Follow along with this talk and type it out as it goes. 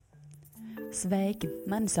Sveiki!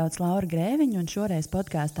 Mani sauc Laura Grēviņa, un šoreiz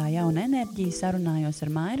podkāstā Jauna enerģija sarunājos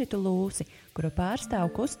ar Mairitu Lūsi, kura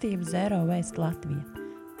pārstāv kustību Zero Waste Latvija.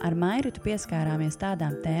 Ar Mairitu pieskārāmies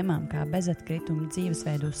tādām tēmām kā bezatkritumu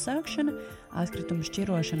dzīvesveidu uzsākšana, atkritumu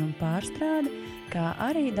šķirošana un pārstrāde, kā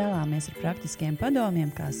arī dalāmies ar praktiskiem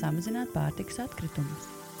padomiem, kā samazināt pārtikas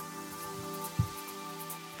atkritumus.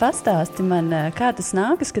 Pastāsti man, kā tas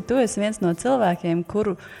nākas, ka tu esi viens no cilvēkiem,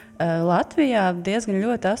 kuru Latvijā diezgan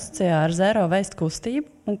ļoti asociē ar Zero Waste kustību,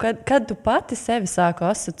 un kad tu pati sevi sāku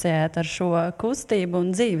asociēt ar šo kustību un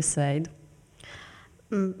dzīvesveidu?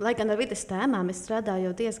 Lai gan ar vides tēmām es strādāju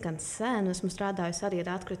jau diezgan sen, esmu strādājusi arī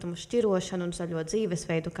ar atkritumu šķirošanu un zaļo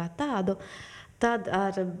dzīvesveidu kā tādu, tad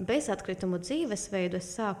ar bezatkritumu dzīvesveidu es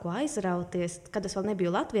sāku aizrauties, kad es vēl nebiju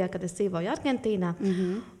Latvijā, kad es dzīvoju Argentīnā,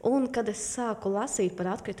 un kad es sāku lasīt par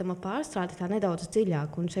atkritumu pārstrādi tā nedaudz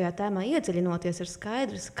dziļāk. Un šajā tēmā iedziļinoties ir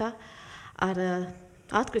skaidrs, ka ar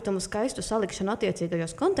atkritumu skaistu salikšanu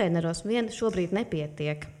attiecīgajos konteineros vien šobrīd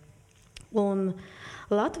nepietiek. Un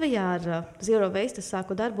Latvijā ar Zero Waste es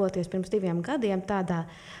sāku darboties pirms 2 gadiem tādā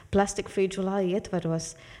Plastic Free July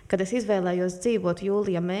ietvaros, kad es izvēlējos dzīvot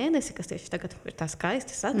jūlija mēnesi, kas tieši tagad ir tā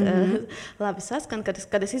skaisti labi saskan,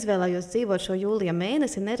 kad es izvēlējos dzīvot šo jūlija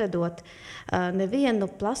mēnesi, neradot nevienu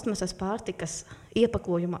plastmasas pārtikas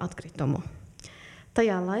iepakojuma atkritumu.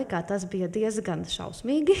 Tajā laikā tas bija diezgan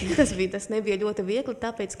šausmīgi, tas nebija ļoti viegli,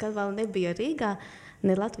 tāpēc, ka vēl nebija Rīgā,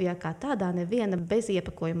 ne Latvijā kā tādā, neviena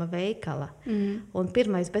beziepakojuma veikala. Un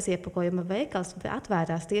pirmais beziepakojuma veikals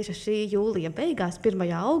atvērās tieši šī jūlija beigās, 1.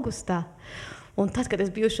 augustā. Un tad, kad es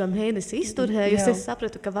biju šo mēnesi izturējusi, es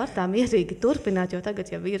sapratu, ka var tā mierīgi turpināt, jo tagad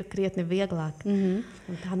jau ir krietni vieglāk.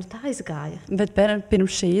 Un tā aizgāja. Bet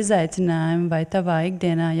pirms šī izaicinājuma vai tavā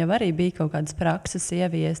ikdienā jau arī bija kaut kādas prakses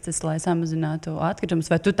ieviestas, lai samazinātu atkritumus,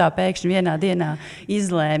 vai tu tā pēkšņi vienā dienā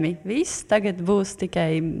izlēmi, viss tagad būs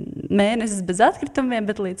tikai mēnesis bez atkritumiem,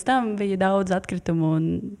 bet līdz tam bija daudz atkritumu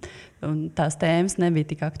un tās tēmas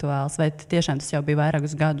nebija tik aktuāls, vai tiešām tas jau bija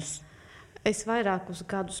vairākus gadus? Es vairākus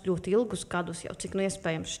gadus, ļoti ilgus gadus jau cik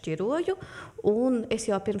iespējams šķiroju, un es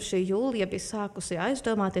jau pirms šī jūlija biju sākusi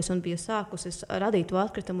aizdomāties un biju sākusi radīt to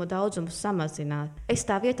atkritumu daudzumu samazināt. Es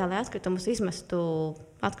tā vietā, lai atkritumus izmestu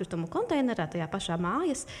atkritumu konteinerā, tajā pašā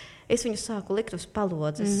mājas, es viņus sāku likt uz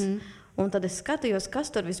palodzes. Un tad es skatījos, kas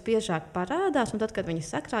tur visbiežāk parādās, un tad, kad viņi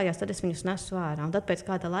sakrājās, tad es viņus nesu ārā. Un tad pēc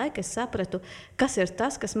kāda laika es sapratu, kas ir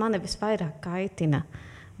tas, kas mani visvairāk kaitina.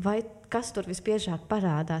 Vai kas tur visbiežāk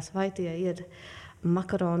parādās, vai tie ir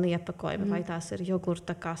makaronu iepakojumi, vai tās ir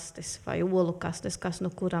jogurta kastes, vai olu kastes, kas nu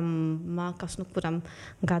kuram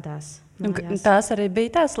gadās. Tās arī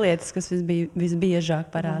bija tās lietas, kas visbiežāk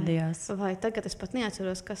parādījās. Vai tagad es pat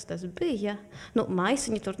neatceros, kas tas bija.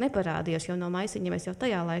 Maisiņi tur neparādījās, jo no maisiņiem es jau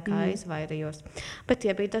tajā laikā aizvairījos. Bet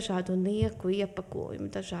tie bija dažādu nieku iepakojumi,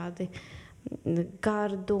 dažādi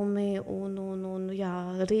gardumi un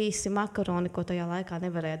rīsi, makaroni, ko tajā laikā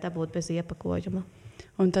nevarēja dabūt bez iepakojuma.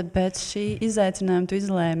 Un tad pēc šī izaicinājuma tu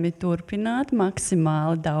izlēmi turpināt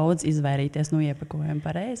maksimāli daudz izvairīties no iepakojuma,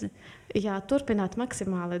 pareizi? Jā, turpināt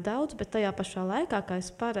maksimāli daudz, bet tajā pašā laikā, kā es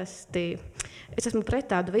esmu pret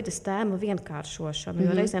tādu vides tēmu vienkāršošanu,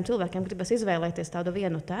 jo reizēm cilvēkiem gribas izvēlēties tādu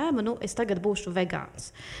vienu tēmu, es tagad būšu vegāns,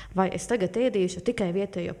 vai es tagad ēdīšu tikai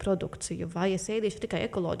vietējo produkciju, vai es ēdīšu tikai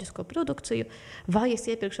ekoloģisko produkciju, vai es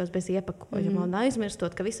iepirkšos bez iepakojuma, un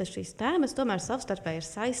aizmirstot, ka visas šīs tēmas tomēr savstarpēji ir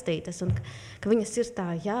saistītas un ka viņas ir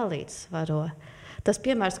tā jālīdzsvaro. Tas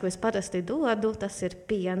piemērs, ko es parasti dodu, tas ir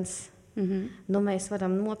piens. Mēs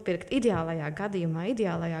varam nopirkt ideālajā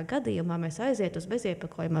gadījumā mēs aiziet uz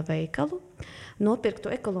beziepakojuma veikalu,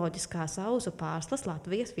 nopirktu ekoloģiskās auzu pārslas,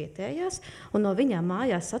 Latvijas vietējās, un no viņām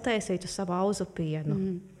mājās sataisītu savu auzu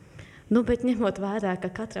pienu. Bet ņemot vērā,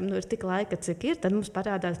 ka katram ir tik laika, cik ir, tad mums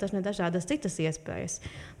parādās dažādas citas iespējas.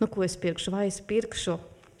 Ko es pirkšu? Vai es pirkšu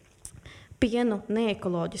pienu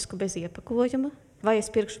neekoloģisku bez iepakojuma, vai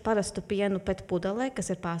es pirkšu parastu pienu pēc pudelē,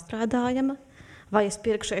 kas ir pārstrādājama, vai es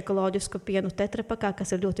pirkšu ekoloģisku pienu tetrapakā,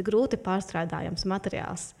 kas ir ļoti grūti pārstrādājams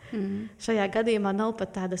materiāls. Šajā gadījumā nav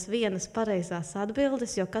pat tādas vienas pareizās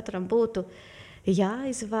atbildes, jo katram būtu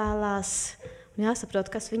jāizvēlās un jāsaprot,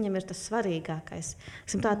 kas viņam ir tas svarīgākais.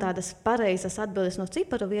 Tādas pareizas atbildes no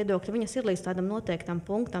ciparu viedokļa, viņas ir līdz tādam noteiktam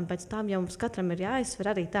punktam, pēc tam jau mums katram ir jāizsver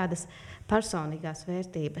arī tādas personīgās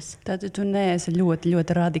vērtības. Tātad tu neesi ļoti,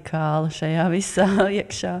 ļoti radikāla šajā visā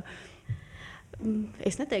iekšā.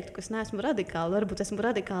 Es neteiktu, ka es neesmu radikāla. Varbūt esmu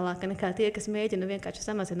radikālāka nekā tie, kas mēģina vienkārši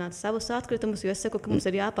samazināt savus atkritumus, jo es saku, ka mums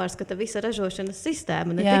ir jāpārskata visa ražošanas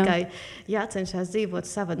sistēma, ne tikai jācenšas dzīvot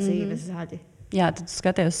sava dzīves zaļi. Jā, tad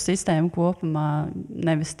skaties uz sistēmu kopumā,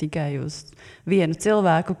 nevis tikai uz vienu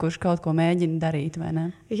cilvēku, kurš kaut ko mēģina darīt, vai ne?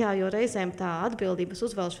 Jā, jo reizēm tā atbildības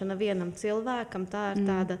uzvelšana vienam cilvēkam, tā ir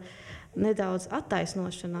tāda nedaudz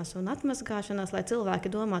attaisnošanās un atmazgāšanās, lai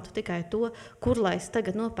cilvēki domātu tikai to, kur lai es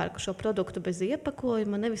tagad nopērku šo produktu bez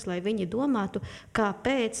iepakojuma, nevis lai viņi domātu,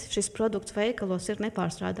 kāpēc šis produkts veikalos ir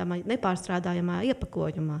nepārstrādājamā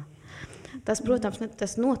iepakojumā. Tas, protams,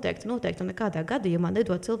 tas noteikti un nekādā gadījumā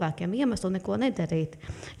nedod cilvēkiem iemeslu neko nedarīt.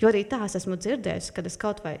 Jo arī tā es esmu dzirdējusi, kad es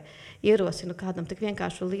kaut vai ierosinu kādam tik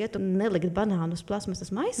vienkāršu lietu nelikt banānus plasmasas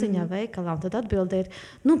maisiņā veikalā, un tad atbilde ir,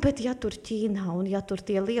 bet ja tur Ķīnā un ja tur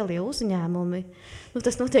tie lielie uzņēmumi,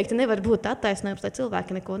 tas noteikti nevar būt attaisnojums, lai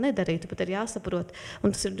cilvēki neko nedarītu, bet ir jāsaprot,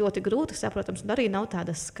 un tas ir ļoti grūti saprotams, un arī nav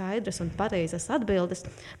tādas skaidras un pareizas atbildes,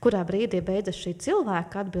 kurā brīdī beidzas šī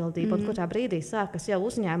cilvēka atbildība un kurā brīdī sākas jau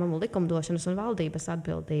uzņēmumu likumdošanas un valdības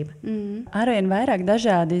atbildība. Arvien vairāk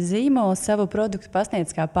dažādi zīmoli savu produktu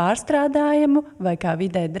pasniedz kā pārstrādājumu vai kā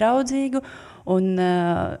vidē draudzīgu, un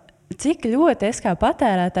cik ļoti es kā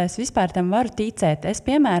patērētājs vispār tam varu ticēt. Es,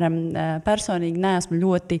 piemēram, personīgi neesmu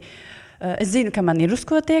ļoti... Es zinu, ka man ir uz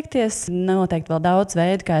ko tiekties. Noteikti vēl daudz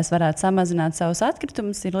veidu, kā es varētu samazināt savus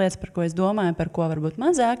atkritumus. Ir lietas, par ko es domāju, par ko varbūt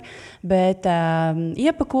mazāk. Bet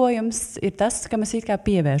iepakojums ir tas, kam es it kā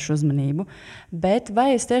pievēršu uzmanību. Bet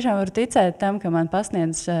vai es tiešām varu ticēt tam, ka man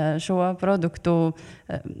pasniedz šo produktu,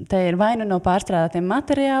 te ir vai nu no pārstrādātiem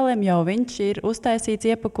materiāliem, jau viņš ir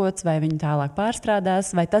uztaisīts, iepakots, vai viņi tālāk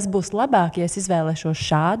pārstrādās, vai tas būs labāk, ja es izvēlēšos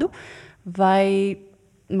šādu, vai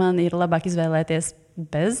man ir labāk izvēlēties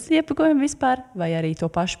bez iepakojuma vispār, vai arī to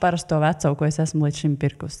pašu parasto veco, ko es esmu līdz šim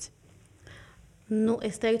pirkusi?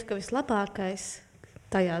 Es teiktu, ka vislabākais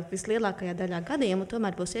tajā vislielākajā daļā gadījumu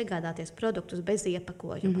tomēr būs iegādāties produktus bez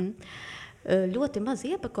iepakojuma. Ļoti maz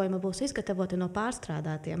iepakojuma būs izgatavoti no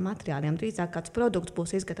pārstrādātiem materiāliem. Drīzāk kāds produkts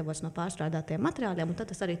būs izgatavots no pārstrādātiem materiāliem, un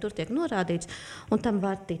tad tas arī tur tiek norādīts, un tam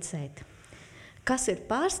var ticēt. Kas ir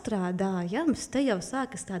pārstrādājams, te jau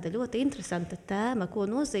sākas tāda ļoti interesanta tēma, ko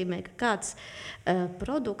nozīmē, ka kāds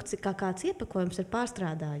produkts, kā kāds iepakojums ir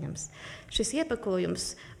pārstrādājams. Šis iepakojums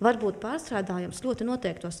var būt pārstrādājams ļoti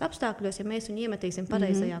noteiktos apstākļos, ja mēs viņu iemetīsim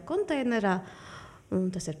pareizajā konteinerā. Un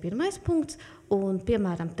tas ir pirmais punkts. Un,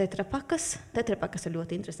 piemēram, tetrapakas. Tetrapakas ir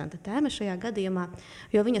ļoti interesanta tēma šajā gadījumā,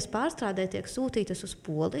 jo viņas pārstrādē tiek sūtītas uz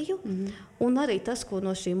Poliju. Un arī tas, ko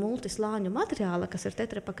no šī multislāņu materiāla, kas ir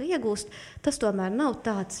tetrapaka iegūst, tas tomēr nav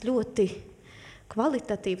tāds ļoti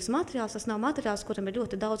kvalitatīvs materiāls. Tas nav materiāls, kuram ir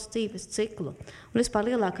ļoti daudz dzīves ciklu. Un vispār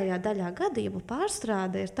lielākajā daļā gadījumu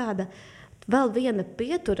pārstrāde ir tāda vēl viena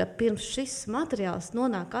pietura, pirms šis materiāls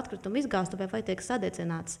nonāk atkrituma izgāstuvē vai tiek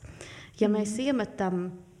sadedzināts. Ja mēs iemetam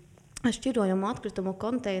šķirojumu atkritumu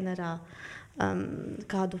konteinerā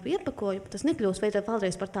kādu iepakojumu, tas nekļūst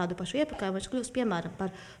vēlreiz par tādu pašu iepakojumu, viņš kļūst piemēram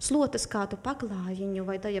par slotas kādu paklājiņu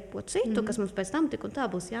vai jebko citu, kas mums pēc tam tik un tā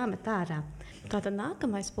būs jāmet ārā. Tātad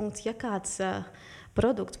nākamais punkts, ja kāds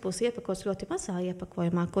produkts būs iepakots ļoti mazā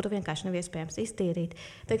iepakojumā, kuru vienkārši nav iespējams iztīrīt.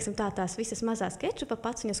 Teiksim tā, tās visas mazās kečupa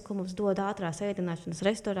paciņas, ko mums dod ātrās ēdināšanas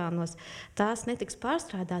restorānos, tās netiks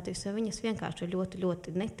pārstrādātas, jo viņas vienkārši ir ļoti,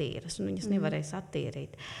 ļoti netīras un viņas nevarēs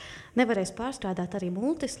attīrīt. Nevarēs pārstrādāt arī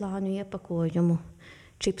multislāņu iepakojumu.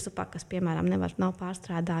 Čipsu pakas, piemēram, nav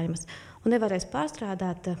pārstrādājamas. Un nevarēs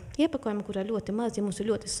pārstrādāt iepakojumu, kur ir ļoti maz, ja mums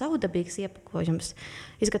ir ļoti savdabīgs iepakojums,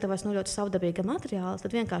 izgatavots no ļoti savdabīga materiāla,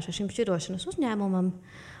 tad vienkārši šim šķirošanas uzņēmumam,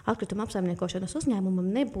 atkrituma apsaimniekošanas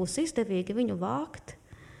uzņēmumam nebūs izdevīgi viņu vākt,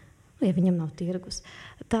 ja viņam nav tirgus.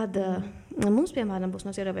 Tad mums, piemēram, būs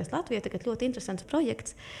no Zero Waste Latvija tagad ļoti interesants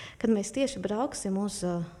projekts, kad mēs tieši brauksim uz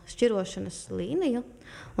šķirošanas līniju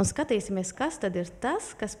un skatīsimies, kas tad ir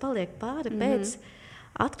tas, kas paliek pāri pēc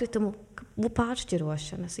atkritumu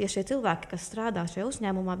pāršķirošanas. Ja šie cilvēki, kas strādā šajā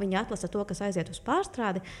uzņēmumā, viņi atlasa to, kas aiziet uz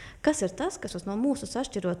pārstrādi, kas ir tas, kas no mūsu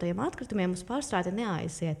sašķirotajiem atkritumiem uz pārstrādi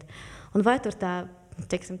neaiziet. Un vai tur tā,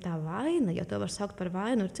 teiksim, tā vaina, ja to var saukt par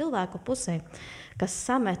vainu, ir cilvēku pusē, kas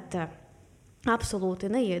sameta absolūti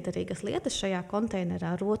neiederīgas lietas šajā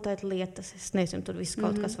konteinerā, rotaļlietas, es nezinu, tur viss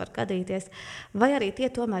kaut kas var gadīties, vai arī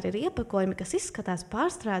tie tomēr ir iepakojumi, kas izskatās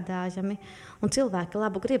pārstrādājami, un cilvēki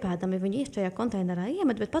labu gribēdami viņi šajā konteinerā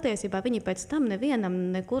iemet, bet patiesībā viņi pēc tam nevienam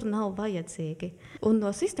nekur nav vajadzīgi. Un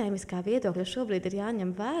no sistēmiskā viedokļa šobrīd ir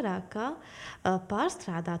jāņem vērā, ka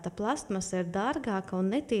pārstrādāta plastmasa ir dārgāka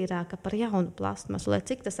un netīrāka par jaunu plastmasu, lai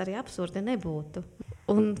cik tas arī absurdi nebūtu.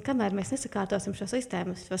 Un kamēr mēs nesakārtosim šo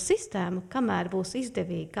sistēmu, kamēr būs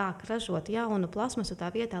izdevīgāk ražot jaunu plasmasu tā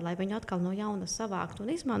vietā, lai viņu atkal no jauna savāktu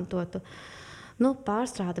un izmantotu,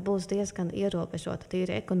 pārstrāde būs diezgan ierobežota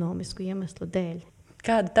tīri ekonomisku iemeslu dēļ.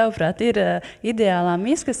 Kāda, tavuprāt, ir ideālā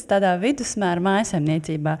miskasta tādā vidusmēra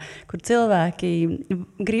mājsaimniecībā, kur cilvēki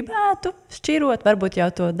gribētu šķirot, varbūt jau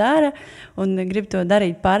to dara un grib to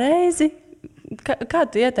darīt pareizi? Kā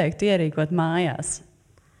tu ieteiktu ierīkot mājās?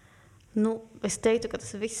 Nu, es teiktu, ka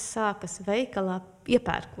tas viss sākas veikalā,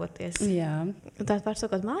 iepērkoties. Jā. Tātad,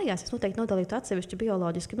 pārsakot mājās, es noteikti nodalītu atsevišķi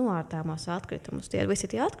bioloģiski noārtāmos atkritumus. Tie ir visi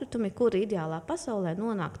tie atkritumi, kuri ideālā pasaulē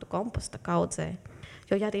nonāktu komposta kaudzē.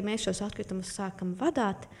 Jo, ja arī mēs šos atkritumus sākam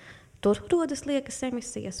vadāt, tur rodas liekas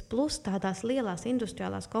emisijas, plus tādās lielās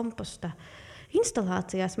industriālās komposta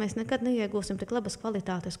instalācijās mēs nekad neiegūsim tik labas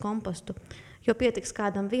kvalitātes kompostu, jo pietiks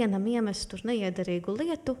kādam vienam iemest tur neiederīgu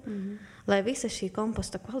lietu, lai visa šī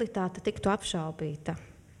komposta kvalitāte tiktu apšaubīta.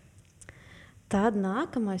 Tad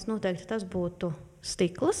nākamais noteikti tas būtu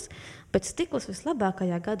stikls, bet stikls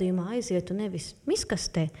vislabākajā gadījumā aizietu nevis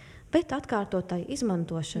miskastē, bet atkārtotai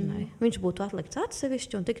izmantošanai. Viņš būtu atlikts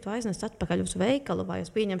atsevišķi un tiktu aiznests atpakaļ uz veikalu vai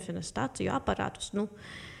uz pieņemšanas staciju aparātus,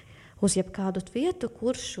 uz jebkādu vietu,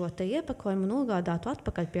 kurš šo te iepakojumu nogādātu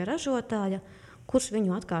atpakaļ pie ražotāja, kurš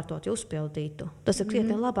viņu atkārtoti uzpildītu. Tas ir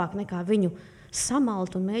krietni labāk nekā viņu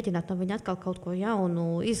samalt un mēģināt no viņa atkal kaut ko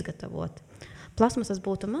jaunu izgatavot. Plasmasas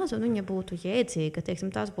būtu maz un viņa būtu jēdzīga. Teiksim,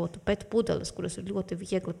 tās būtu PET pudeles, kuras ir ļoti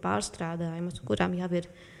viegli pārstrādājamas, kurām jau ir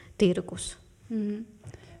tirgus.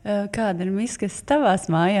 Kāda ir miskas tavās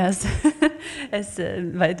mājās?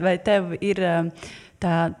 vai tev ir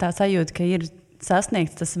tā sajūta, ka ir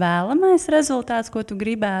sasniegts tas vēlamais rezultāts, ko tu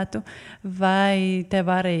gribētu, vai tev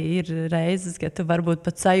arī ir reizes, ka tu varbūt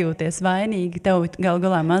pat sajūties vainīgi, tev galu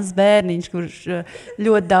galā mazs bērniņš, kurš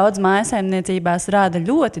ļoti daudz mājsaimniecībās rāda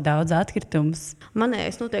ļoti daudz atkritumus.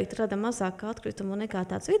 Manējais noteikti rada mazāk atkritumu nekā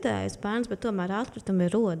tāds vidējais bērns, bet tomēr atkritumi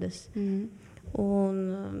rodas.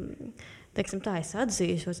 Un, teiksim tā, es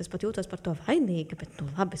atzīšos, es pat jūtos par to vainīga, bet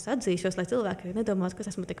labi, es atzīšos, lai cilvēki nedomās, ka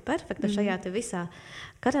es esmu tik perfekta šajā te visā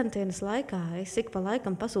karantīnas laikā. Es ik pa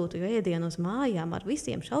laikam pasūtīju ēdienu uz mājām ar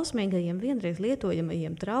visiem šausmīgajiem, vienreiz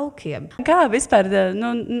lietojamajiem traukiem. Kā vispār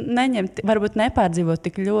neņemt, varbūt nepārdzīvot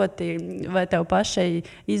tik ļoti, vai tev pašai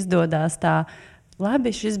izdodās tā,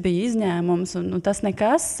 labi, šis bija izņēmums un tas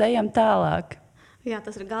nekas, ejam tālāk? Jā,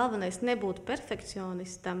 tas ir galvenais, nebūt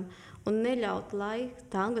perfekcionistam un neļaut, lai,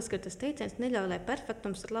 tā angliski ir tas teiciens, neļauj, lai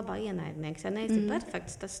perfektums ir labā ienaidnieks. Ja neesi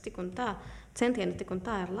perfekts, tas tik un tā, centieni tik un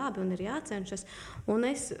tā ir labi un ir jācenšas. Un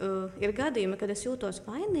ir gadījumi, kad es jūtos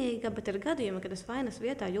vainīga, bet ir gadījumi, kad es vainas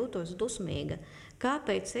vietā jūtos dusmīga.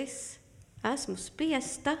 Kāpēc es esmu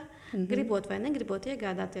spiesta, gribot vai negribot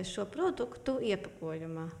iegādāties šo produktu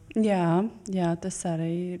iepakojumā? Jā, tas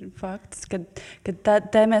arī ir fakts, ka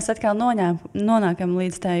te mēs atkal nonākam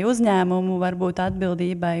līdz tai uzņēmumu, varbūt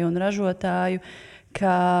atbildībai un ražotāju,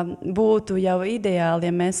 ka būtu jau ideāli,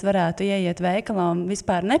 ja mēs varētu ieiet veikalā un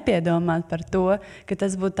vispār nepiedomāt par to, ka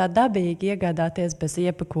tas būtu tā dabīgi iegādāties bez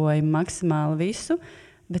iepakojuma maksimāli visu,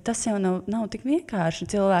 bet tas jau nav tik vienkārši.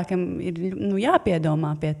 Cilvēkam ir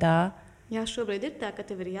jāpiedomā pie tā. Jā, šobrīd ir tā, ka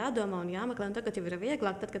tev ir jādomā un jāmeklē, un tagad jau ir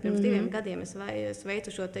vieglāk. Tad, kad pirms 2 gadiem es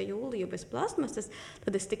veicu šo te jūliju bez plasmasas,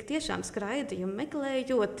 tad es tik tiešām skraidīju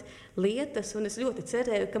meklējot lietas, un es ļoti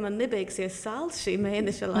cerēju, ka man nebeigsies sāls šī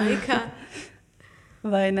mēneša laikā.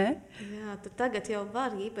 Vai ne? Jā, tagad jau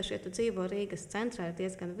var, īpaši, ja tu dzīvo Rīgas centrā, ir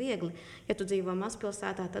diezgan viegli. Ja tu dzīvo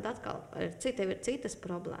mazpilsētā, tad atkal tev ir citas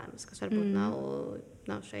problēmas, kas varbūt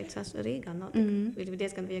nav šeit Rīgā, ir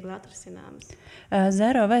diezgan viegli atrisināmas.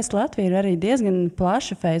 Zero Waste Latvija ir arī diezgan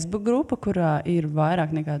plaša Facebook grupa, kurā ir vairāk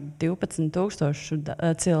nekā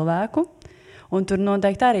 12,000 cilvēku. Un tur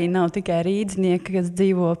noteikti arī nav tikai rīdznieki, kas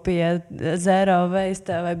dzīvo pie zero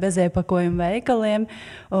waste vai beziepakojuma veikaliem.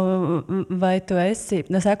 Vai tu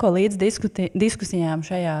seko līdz diskusijām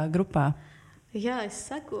šajā grupā? Jā, es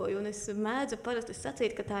sekoju, un es mēdzu parasti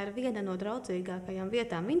sacīt, ka tā ir viena no draudzīgākajām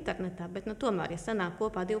vietām internetā, bet tomēr, ja sanāk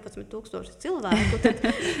kopā 12,000 cilvēku, tad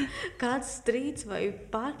kāds strīds vai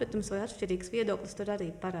pārpratums vai atšķirīgs viedoklis tur arī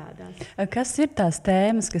parādās. Kas ir tās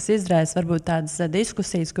tēmas, kas izraisa varbūt tādas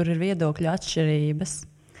diskusijas, kur ir viedokļu atšķirības?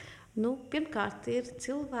 Pirmkārt, ir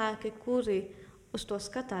cilvēki, kuri uz to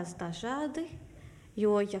skatās dažādi,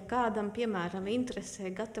 jo, ja kādam, piemēram, interesē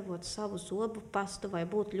gatavot savu zobu pastu vai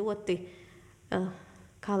būt ļoti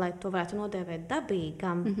kā lai to varētu nodēvēt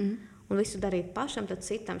dabīgam un visu darīt pašam, tad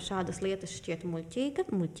citam šādas lietas šķiet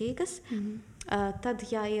muļķīgas. Tad,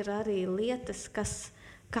 ja ir arī lietas, kas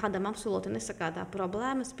kādam absolūti nesagādā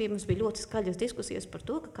problēmas, mums bija ļoti skaļas diskusijas par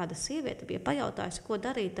to, ka kāda sieviete bija pajautājusi, ko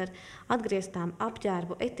darīt ar atgrieztām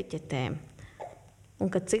apģērbu etiķetēm.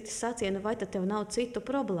 Un kad citi sacīja, vai tad tev nav citu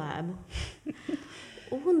problēmu?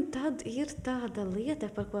 Un tad ir tāda lieta,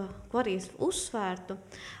 par ko arī es uzsvērtu,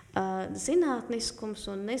 zinātniskums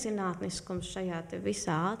un nezinātniskums šajā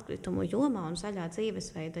visā atkritumu jomā un zaļā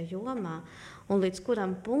dzīvesveida jomā. Un līdz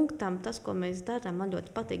kuram punktam tas, ko mēs darām, man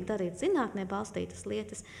ļoti patīk darīt zinātnē balstītas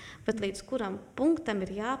lietas, bet līdz kuram punktam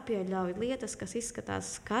ir jāpieļauj lietas, kas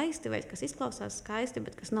izskatās skaisti vai kas izklausās skaisti,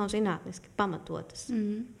 bet kas nav zinātniski pamatotas.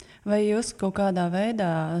 Vai jūs kaut kādā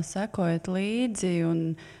veidā sekojat līdzi un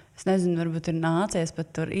es nezinu, varbūt ir nācies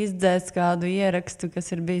pat tur izdzēst kādu ierakstu,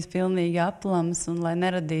 kas ir bijis pilnīgi aplams, un lai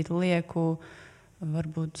neradītu lieku,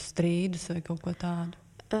 varbūt strīdus vai kaut ko tādu?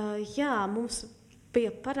 Jā, mums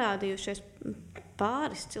bija parādījušies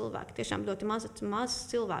pāris cilvēki, tiešām ļoti maz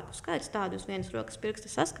cilvēku skaits, tādi uz vienas rokas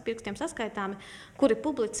pirkstiem saskaitāmi, kuri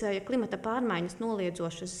publicēja klimata pārmaiņas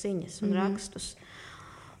noliedzošas ziņas un rakstus.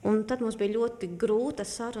 Un tad mums bija ļoti grūta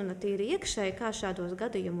saruna tīri iekšēji, kā šādos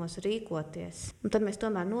gadījumos rīkoties. Un tad mēs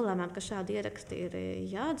tomēr nolēmām, ka šādi ieraksti ir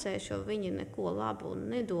jādzēš, jo viņi neko labu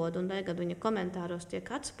nedod, un tagad viņa komentāros tiek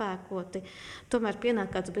atspēkoti. Tomēr pienāk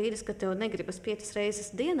kāds brīdis, ka tev negribas 5 reizes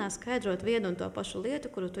dienā skaidrot vienu un to pašu lietu,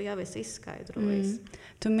 kuru tu jau esi izskaidrojis.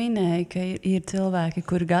 Tu minēji, ka ir cilvēki,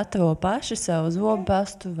 kuri gatavo paši savu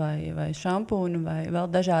zobpastu vai šampūnu vai vēl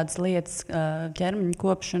dažādas lietas ķermeņa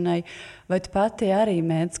kopšanai. Vai tu pati arī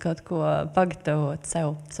mēdz kaut ko pagatavot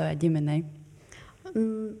savai ģimenei?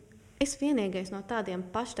 Es vienīgais no tādiem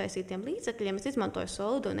paštaisītiem līdzekļiem, es izmantoju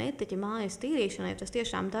sodu un etiķi mājas tīrīšanai, tas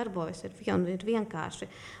tiešām darbojas, ir vienkārši.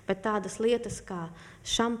 Bet tādas lietas kā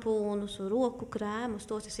šampūnus, roku krēmus,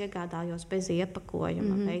 tos es iegādājos bez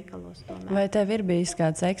iepakojuma veikalos. Tomēr. Vai tev ir bijis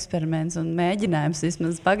kāds eksperiments un mēģinājums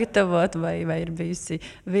vismaz pagatavot, vai ir bijusi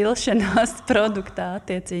vilšanās produktā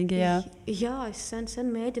attiecīgajā? Jā, es sen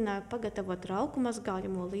mēģināju pagatavot rauku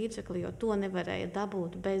mazgājamo līdzekli, jo to nevarēja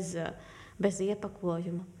dabūt bez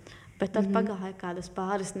iepakojuma. Bet tad pagāja kādas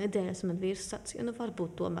pāris nedēļas, man vīrs sacīja,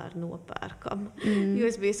 varbūt tomēr nopērkam. Jo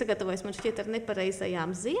es biju sagatavojis, man šķiet, ar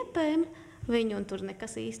nepareizajām ziepēm viņu, un tur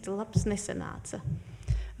nekas īsti labs nesanāca.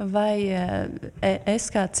 Vai es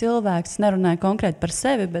kā cilvēks, nerunāju konkrēti par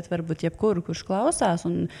sevi, bet varbūt jebkuru, kurš klausās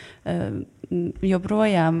un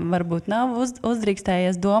joprojām varbūt nav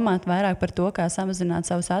uzdrīkstējies domāt vairāk par to, kā samazināt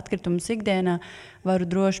savus atkritumus ikdienā, varu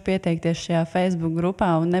droši pieteikties šajā Facebook grupā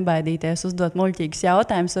un nebaidīties uzdot muļķīgus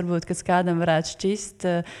jautājumus, varbūt, kas kādam varētu šķist,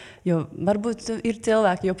 jo varbūt ir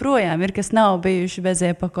cilvēki joprojām, kas nav bijuši bez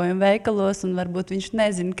iepakojuma veikalos, un varbūt viņš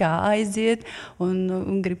nezina, kā aiziet,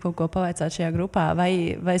 un grib kaut ko pavaicāt šajā grupā.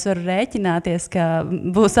 Vai es varu rēķināties, ka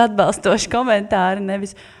būs atbalstoši komentāri,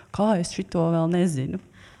 nevis, kā es šito vēl nezinu?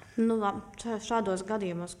 Šādos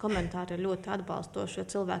gadījumos komentāri ir ļoti atbalstoši, jo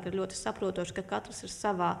cilvēki ir ļoti saprotoši, ka katrs ir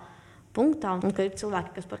savā punktā, un ka ir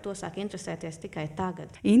cilvēki, kas par to sāk interesēties tikai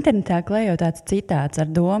tagad. Internetā klejo tāds citāts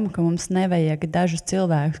ar domu, ka mums nevajag dažus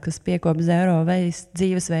cilvēkus, kas piekop zero waste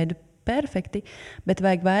dzīvesveidu perfekti, bet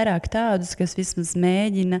vajag vairāk tādus, kas vismaz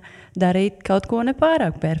mēģina darīt kaut ko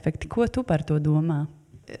nepārāk perfekti. Ko tu par to domā?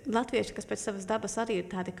 Latvieši, kas pēc savas dabas arī ir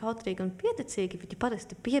tādi kautrīgi un pieticīgi, viņi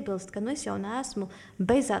parasti piebilst, ka es jau neesmu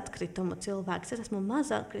bezatkritumu cilvēks, es esmu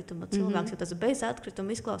mazatkritumu cilvēks, jo tas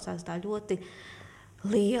bezatkritumu izklausās tā ļoti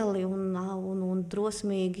lieli un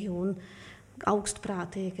drosmīgi un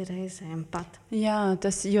augstprātīgi reizēm pat. Jā,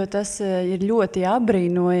 tas ir ļoti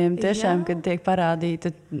apbrīnojami, tiešām, kad tiek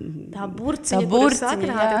parādīta tā burciņa, kur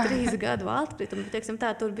sakrāta 3 gadu atkritumi. Teiksim,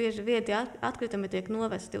 tur bieži vieti atkritumi tiek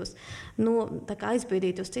novesti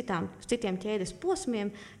aizbīdīti uz citiem ķēdes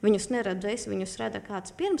posmiem. Viņus neradu es, viņus rada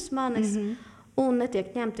kāds pirms manis. Un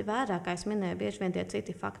netiek ņemti vērā, kā es minēju, bieži vien tie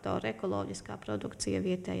citi faktori, ekoloģiskā produkcija,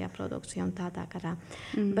 vietējā produkcija un tādā karā.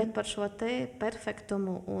 Bet par šo te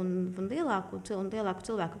perfektumu un lielāku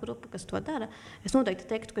cilvēku grupu, kas to dara, es noteikti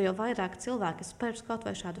teiktu, ka jo vairāk cilvēki spērs kaut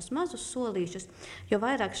vai šādus mazus solīšus, jo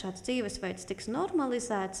vairāk šāds dzīvesveids tiks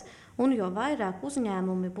normalizēts un jo vairāk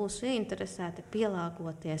uzņēmumi būs ieinteresēti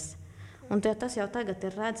pielāgoties. Un tas jau tagad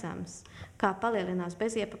ir redzams, kā palielinās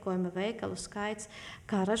beziepakojuma veikalu skaits,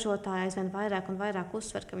 kā ražotāji aizvien vairāk un vairāk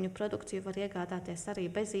uzsver, ka viņu produkciju var iegādāties arī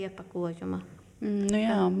bez iepakojuma.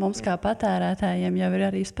 Jā, mums kā patērētājiem jau ir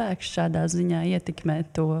arī spēks šādā ziņā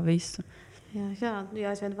ietekmēt to visu. Jā,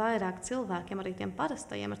 aizvien vairāk cilvēkiem, arī tiem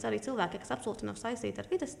parastajiem, arī cilvēki, kas absolūti nav saistīti ar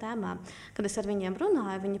vides tēmām, kad es ar viņiem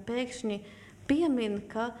runāju, viņi pēkšņi piemin,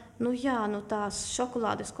 ka tās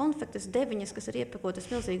šokolādes konfektes 9, kas ir iepakotas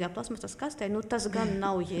milzīgā plasmasas kastē, tas gan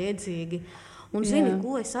nav jēdzīgi. Un zini,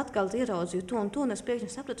 ko es atkal ieraudzīju to un to, un es pēkšņi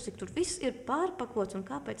sapratu, cik tur viss ir pārpakots un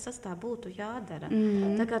kāpēc tas tā būtu jādara.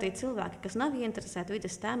 Tā kā arī cilvēki, kas nav ieinteresēti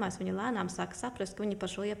vides tēmās, viņi lēnām sāk saprast, ka viņi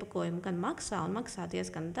par šo iepakojumu gan maksā un maksā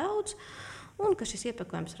diezgan daudz, un ka šis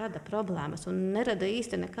iepakojums rada problēmas un nerada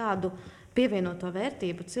īsti nekādu pievienoto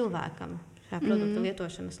vērtību cilvēkam šajā produkta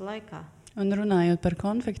lietošanas laikā. Un runājot par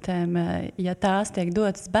konfektēm, ja tās tiek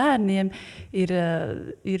dotas bērniem,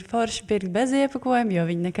 ir forši pirkt bez iepakojuma, jo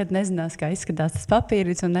viņi nekad nezinās, kā izskatās tas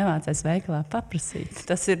papīris un nemācēs veikalā paprasīt.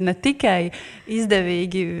 Tas ir ne tikai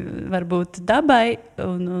izdevīgi varbūt dabai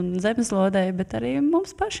un zemeslodei, bet arī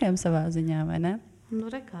mums pašiem savā ziņā, vai ne? Nu,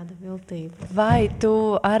 kāda viltība. Vai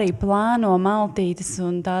tu arī plāno maltītes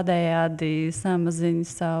un tādējādi samazini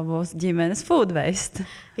savus ģimenes food waste?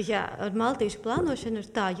 Jā, ar maltīšu plānošanu ir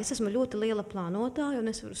tā, ja es esmu ļoti liela plānotāja un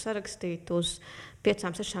es varu sarakstīt uz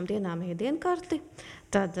 5-6 dienām ēdienkarti,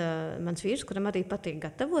 tad mans vīrs, kuram arī patīk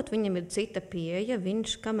gatavot, viņam ir cita pieeja.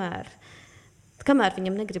 Viņš, kamēr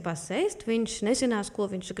viņam negribas ēst, viņš nezinās, ko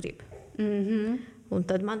viņš grib. Un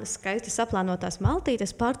tad manas skaisti saplānotās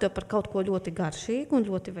maltītes pārto par kaut ko ļoti garšīgu un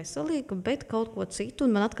ļoti veselīgu, bet kaut ko citu,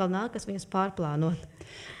 un man atkal nākas viņas pārplānot.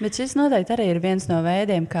 Bet šis noteikti arī ir viens no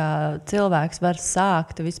veidiem, kā cilvēks var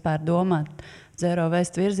sākt vispār domāt zero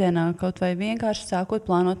waste virzienā, kaut vai vienkārši sākot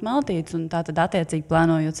plānot maltītes, un tātad attiecīgi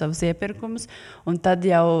plānojot savus iepirkumus, un tad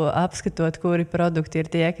jau apskatot, kuri produkti ir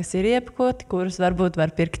tie, kas ir iepakoti, kurus varbūt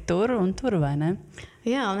var pirkt tur un tur, vai ne?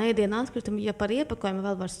 Jā, un ēdienu atkritumi, ja par iepakojumu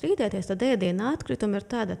vēl var strīdēties, tad ēdienu atkritumi ir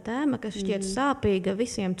tāda tēma, kas šķiet sāpīga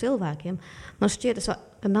visiem cilvēkiem. Man šķiet,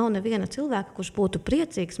 ka nav neviena cilvēka, kurš būtu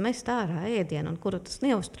priecīgs mest ārā ēdienu, un kuru tas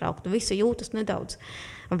neuztrauktu. Visi jūtas nedaudz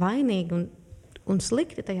vainīgi un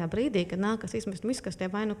slikti tajā brīdī, kad nākas izmest miskastē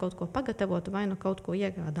vai nu kaut ko pagatavotu, vai nu kaut ko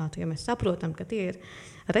iegādātu. Ja mēs saprotam, ka tie ir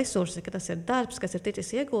resursi, ka tas ir darbs, kas ir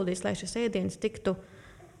ticis ieguldīts, lai šis ēdiens tiktu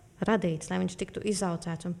radīts, lai viņš tiktu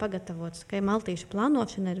izaudzēts un pagatavots. Maltīšu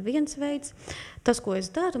plānošana ir viens veids. Tas, ko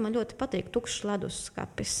es daru, man ļoti patīk tukšs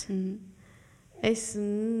leduskapis. Es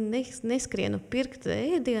neskrienu pirkt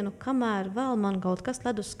ēdienu, kamēr vēl man kaut kas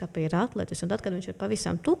leduskapī ir atlicis. Un tad, kad viņš ir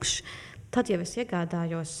pavisam tukšs, tad jau es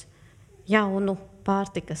iegādājos jaunu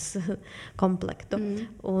pārtikas komplektu.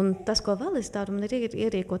 Un tas, ko vēl es daru, man ir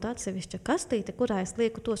ierīkot atsevišķa kastīte, kurā es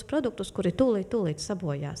lieku tos produktus, kuri tūlīt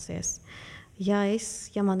sabojāsies.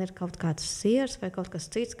 Ja man ir kaut kāds siers vai kaut kas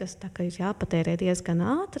cits, kas ir jāpatērē diezgan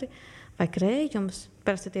ātri, vai krējums,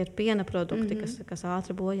 parasti tie ir piena produkti, kas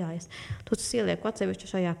ātri bojājas, tad es ielieku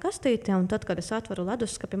atsevišķi šajā kastītē, un tad, kad es atveru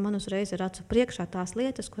leduskapi, man uzreiz ir acu priekšā tās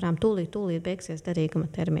lietas, kurām tūlīt beigsies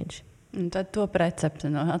derīguma termiņš. Un tad top recepte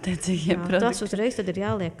no attiecīgiem produktiem. Tas uzreiz tad ir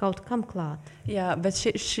jāliek kaut kam klāt. Jā, bet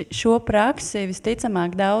šo praksi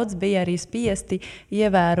visticamāk daudz bija arī spiesti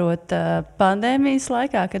ievērot pandēmijas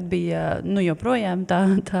laikā, kad bija, joprojām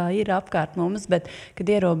tā ir apkārt mums, bet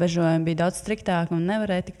kad ierobežojumi bija daudz striktāki un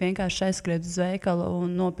nevarēja tik vienkārši aizskriet uz veikalu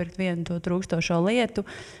un nopirkt vienu to trūkstošo lietu,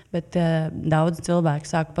 bet daudz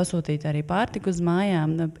cilvēku sāka pasūtīt arī pārtiku uz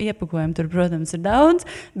mājām. Iepakojumu tur, protams, ir daudz,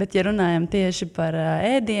 bet ja runājam tieši par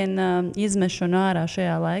ēdienu izmešanu ārā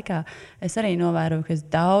šajā laikā, es arī novēroju, ka es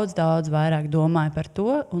daudz vairāk domāju par to,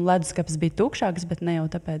 un leduskapis bija tukšāks, bet ne jau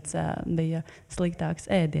tāpēc bija sliktāks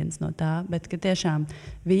ēdiens no tā, bet ka tiešām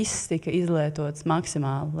viss tika izlietots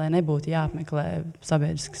maksimāli, lai nebūtu jāapmeklē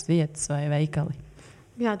sabiedriskas vietas vai veikali.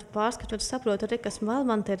 Jā, tu pārskatot, saproti arī, kas vēl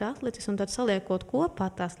man te ir atlicis, un tad saliekot kopā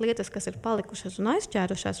tās lietas, kas ir palikušas un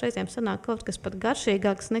aizķērušās, reizēm sanāk kaut kas pat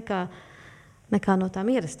garšīgāks nekā no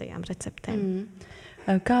tām ierastajām receptēm.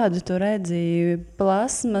 Kādu tu redzi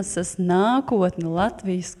plasmasas nākotni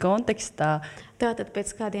Latvijas kontekstā? Tātad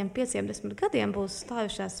pēc kādiem 5-10 gadiem būs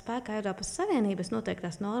stājušās spēkā Eiropas Savienības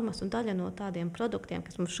noteiktās normas, un daļa no tādiem produktiem,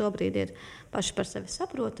 kas mums šobrīd ir paši par sevi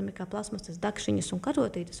saprotami, kā plasmasas dakšiņas un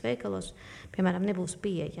karotītes veikalos, piemēram, nebūs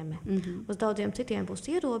pieejami. Uz daudziem citiem būs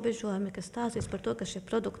ierobežojumi, kas stāstīs par to, ka šie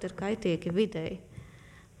produkti ir kaitīgi videi.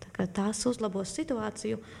 Tās uzlabos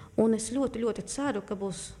situāciju, un es ļoti ceru,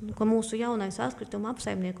 ka mūsu jaunais atkritumu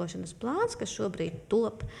apsaimniekošanas plāns, kas šobrīd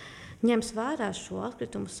top, ņems vērā šo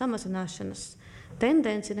atkritumu samazināšanas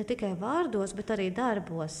tendenci ne tikai vārdos, bet arī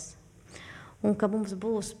darbos. Un ka mums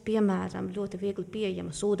būs, piemēram, ļoti viegli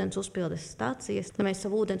pieejamas ūdens uzpildes stācijas, lai mēs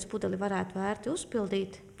savu ūdens pudeli varētu vērti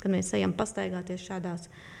uzpildīt, kad mēs ejam pastaigāties šādās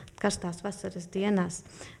karstās vasaras dienās,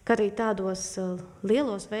 ka arī tādos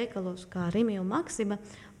lielos veikalos kā Rimi un Maxima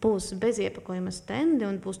būs beziepakojuma stendi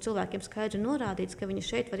un būs cilvēkiem skaidri norādīts, ka viņi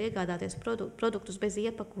šeit var iegādāties produktus bez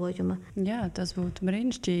iepakojuma. Jā, tas būtu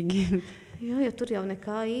brīnišķīgi. Jo tur jau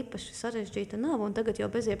nekā īpaši sarežģīta nav, un tagad jau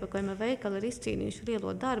beziepakojuma veikali ir izcīnījuši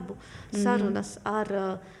lielo darbu, sarunas ar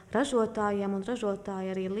ražotājiem, un ražotāji,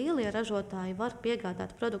 arī lielie ražotāji var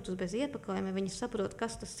piegādāt produktus bez iepakojuma, viņi saprot,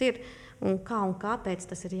 kas tas ir un kā un kāpēc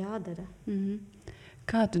tas ir jādara.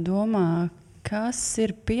 Kā tu domā, kas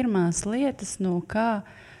ir pirmās lietas, no kā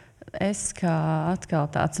es kā atkal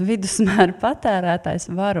tāds vidusmēra patērētājs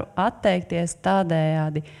varu atteikties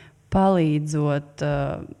tādējādi palīdzot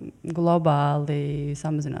globāli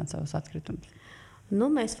samazināt savus atkritumus? Nu,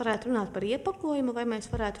 mēs varētu runāt par iepakojumu, vai mēs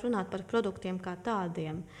varētu runāt par produktiem kā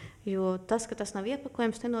tādiem. Jo tas, ka tas nav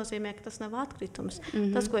iepakojums, nenozīmē, ka tas nav atkritums.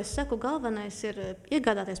 Tas, ko es saku, galvenais ir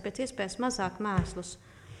iegādāties pēc iespējas mazāk mēslus.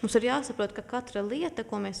 Mums ir jāsaprot, ka katra lieta,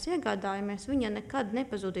 ko mēs iegādājamies, viņa nekad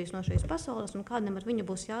nepazudīs no šīs pasaules, un kādam ar viņu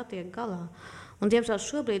būs jātiek galā. Un, diemžēl,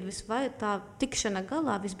 šobrīd tā tikšana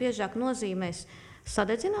galā visbiežāk nozīmēs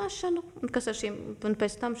sadedzināšanu, kas ar šīm, un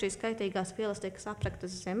pēc tam šīs kaitīgās vielas tiek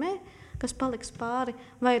apraktas zemē, kas paliks pāri,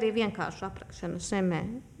 vai arī vienkārši aprakšana zemē.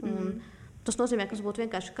 Tas nozīmē, ka mums būtu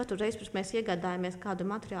vienkārši katru reizi, pirms mēs iegādājamies kādu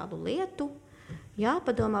materiālu lietu,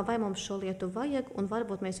 jāpadomā, vai mums šo lietu vajag, un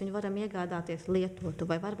varbūt mēs viņu varam iegādāties lietotu,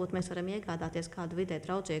 vai varbūt mēs varam iegādāties kādu vidē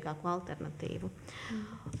draudzīgāku alternatīvu.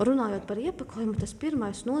 Runājot par iepakojumu, tas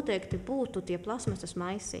pirmais noteikti būtu tie plasmasas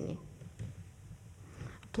maisiņi.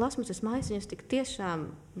 Plasmasas maisiņus tik tiešām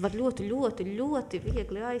var ļoti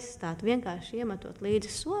viegli aizstāt, vienkārši iemetot līdzi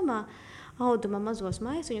somā auduma mazos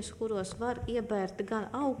maisiņus, kuros var iebērt gan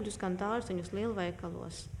augļus, gan dārzeņus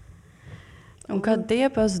lielveikalos. Un kad tie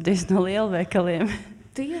pazudīs no lielveikaliem?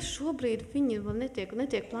 Tieši šobrīd viņi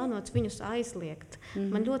netiek plānots viņus aizliegt.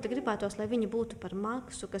 Man ļoti gribētos, lai viņi būtu par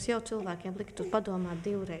maksu, kas jau cilvēkiem liktu padomāt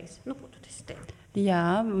divreiz. Nu, ko tu teici?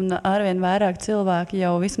 Jā, un arvien vairāk cilvēki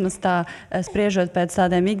jau vismaz tā, spriežot pēc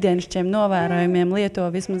tādiem ikdienišķiem novērojumiem, lieto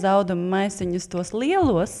vismaz auduma maisiņus tos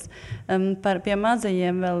lielos. Pie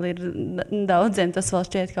mazajiem vēl ir daudziem, tas vēl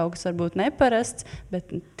šķiet kaut kas varbūt neparasts,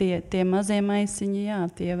 bet tie mazie maisiņi, jā,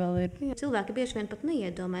 tie vēl ir. Cilvēki bieži vien pat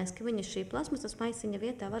neiedomājas, ka viņi šī plasmasas maisiņa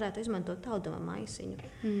vietā varētu izmantot auduma maisiņu.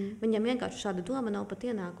 Viņam vienkārši šāda doma nav pat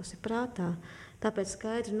ienākusi prātā. Tāpēc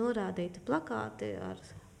skaidri norādīti plakāti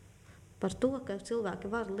par to, ka cilvēki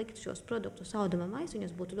var likt šos produktus auduma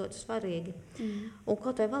maisiņos, būtu ļoti svarīgi. Un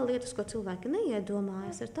kaut vai vēl lietas, ko cilvēki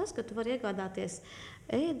neiedomājas, ir tas, ka tu vari iegādāties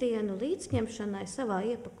ēdienu līdzņemšanai savā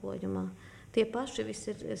iepakojumā. Tie paši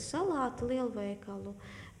visi ir salāti lielveikalu.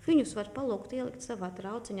 Viņus var palūgt ielikt savā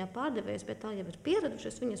trauciņā pārdevējs, bet tā jau ir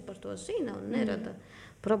pieradušas, viņas par to zina un nerada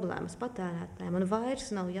problēmas patērētājiem. Un vairs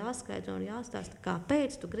nav jāskaidro un jāstāsta,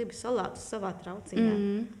 kāpēc tu gribi salātus savā trauciņā.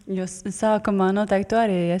 Jo sākumā noteikti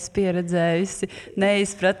arī esi pieredzējusi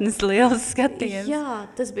neizpratnes liels skatiens. Jā,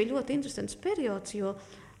 tas bija ļoti interesants periods, jo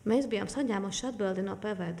mēs bijām saņēmuši atbildi no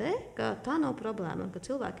PVD, ka tā nav problēma, ka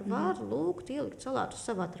cilvēki var lūgt ielikt salātus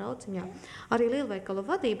savā trauciņā. Arī lielveikalu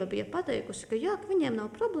vadība bija pateikusi, ka jā, ka viņiem nav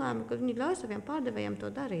problēma, ka viņi ļauj saviem pārdevējiem to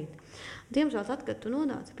darīt. Diemžēl, tad, kad tu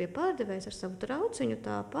nonāci pie pārdevējas ar savu trauciņu,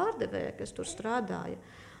 tā pārdevēja, kas tur strādāja,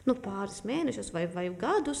 pāris mēnešus vai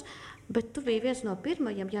gadus, bet tu biji viens no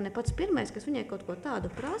pirmajiem, ja ne pats pirmais, kas viņai kaut ko tādu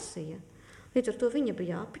prasīja. Līdz ar to viņa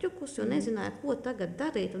bija apjukusi un nezināja, ko tagad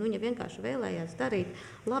darīt. Viņa vienkārši vēlējās darīt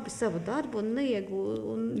labi savu darbu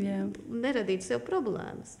un neradīt sev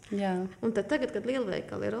problēmas. Jā. Un tagad, kad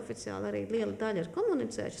lielveikali ir oficiāli, arī liela daļa ir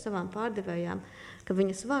komunicējuši savām pārdevējām, ka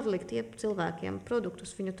viņas var likt cilvēkiem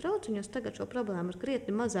produktus viņu trauciņos, tagad šo problēmu ir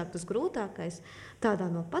krietni mazāk. Tas grūtākais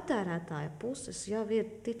tādā no patērētāja puses jau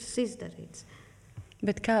ir ticis izdarīts.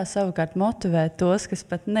 Bet kā savukārt motivēt tos, kas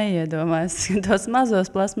pat neiedomājas, ka tos mazos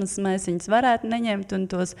plasmasas maisiņus varētu neņemt un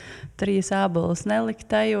tos 3 ābolus nelikt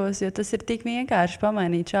tajos, jo tas ir tik vienkārši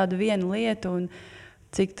pamainīt šādu vienu lietu un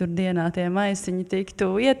cik tur dienā tie maisiņi tiktu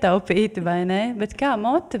ietaupīti vai ne. Bet kā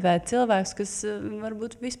motivēt cilvēkus, kas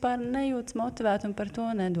varbūt vispār nejūtas motivēt un par to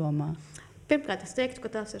nedomā? Pirmkārt, es teiktu, ka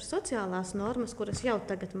tās ir sociālās normas, kuras jau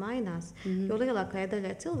tagad mainās, jo lielākajai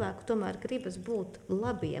daļai cilvēku tomēr gribas būt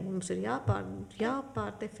labiem. Mums ir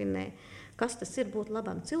jāpārdefinē, kas tas ir būt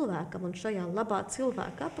labam cilvēkam, un šajā labā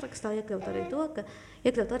cilvēka aprakstā iekļaut arī to, ka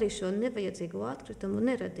iekļaut arī šo nevajadzīgo atkritumu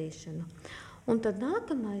neradīšanu. Un tad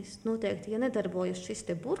nākamais, noteikti, ja nedarbojas šis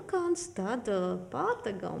te burkāns, tad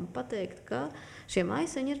pārtaga un pateikt, ka šie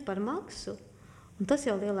maisiņi ir par maksu. Un tas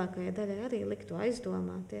jau lielākajai daļai arī liktu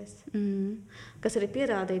aizdomāties. Kas arī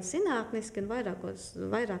pierādīts zinātniski un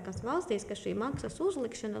vairākās valstīs, ka šī maksas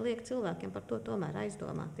uzlikšana liek cilvēkiem par to tomēr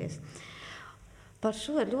aizdomāties. Par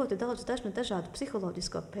šo ir ļoti daudz dažādu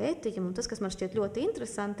psiholoģisko pētījumu, un tas, kas man šķiet ļoti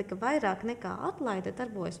interesanti, ka vairāk nekā atlaide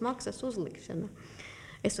darbojas maksas uzlikšana.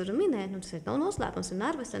 Es varu minēt, tas ir nav noslēpums, un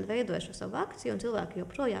Narvesen veidoja šo savu akciju, un cilvēki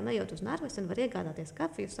joprojām ejot uz Narvesen var iegādāties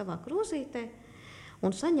kafiju savā krūzītē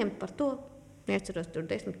un saņemt par to, neceros tur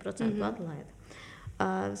 10% atlaidi.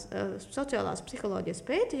 Sociālās psiholoģijas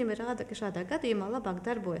pētījumi rāda, ka šādā gadījumā labāk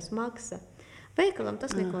darbojas maksa. Veikalam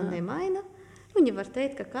tas neko nemaina. Viņi var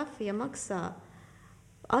teikt, ka kafija maksā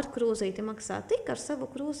ar krūzīti maksā tik, ar savu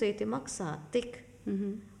krūzīti maksā tik.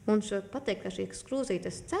 Un pateikt, ka šīs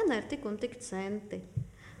krūzītes cena ir tik un tik centi.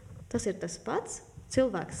 Tas ir tas pats,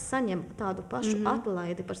 cilvēks saņem tādu pašu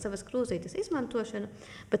atlaidi par savas krūzītes izmantošanu,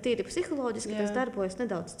 bet tīri psiholoģiski tas darbojas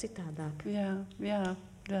nedaudz citādāk. Jā,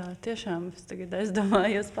 tiešām es tagad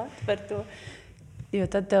aizdomājos pati par to. Jo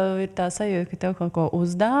tad tev ir tā sajūta, ka tev kaut ko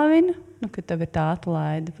uzdāvina, ka tev ir tā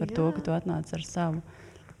atlaide par to, ka tu atnāc ar savu.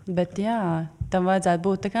 Bet jā, tam vajadzētu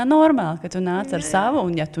būt tā kā normāli, ka tu nāc ar savu,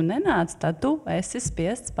 un ja tu nenāc, tad tu esi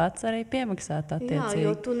spiests pats arī piemaksāt attiecīgi. Jā,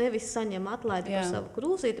 jo tu nevis saņem atlaidi par savu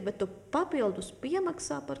krūzīti, bet tu papildus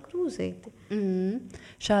piemaksā par krūzīti.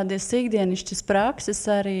 Šādas ikdienišķas prakses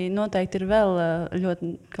arī noteikti ir vēl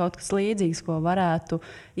ļoti kaut kas līdzīgs, ko varētu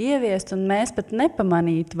ieviest, un mēs pat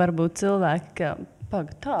nepamanītu varbūt cilvēki, ka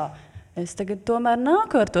tā. Es tagad tomēr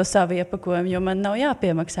nāku ar to savu iepakojumu, jo man nav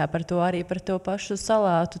jāpiemaksā par to arī par to pašu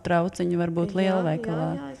salātu trauciņu, varbūt lielveikalā.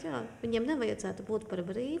 Jā. Viņiem nevajadzētu būt par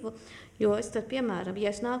brīvu, jo es tad, piemēram,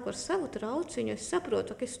 ja es nāku ar savu trauciņu, es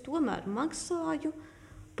saprotu, ka es tomēr maksāju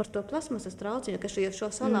par to plasmasas trauciņu, ka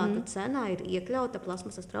šo salātu cenā ir iekļauta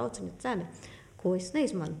plasmasas trauciņa cena, ko es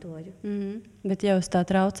neizmantoju. Bet ja uz tā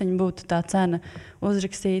trauciņa būtu tā cena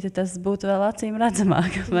uzrakstīta, tas būtu vēl acīm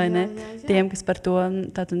redzamāk, vai ne? Jā. Tiem, kas par to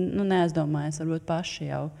neaizdomājas, varbūt paši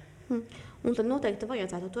jau. Un tad noteikti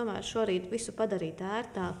vajadzētu tomēr šorīt visu padarīt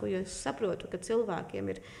ērtāku, jo es saprotu, ka cilvēkiem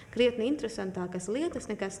ir krietni interesantākas lietas,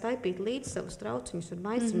 nekā staipīt līdz savus trauciņus un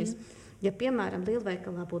maisiņus. Ja, piemēram,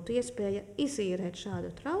 lielveikalā būtu iespēja izīrēt šādu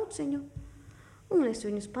trauciņu, un es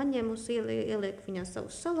viņus paņēmu, ielieku viņā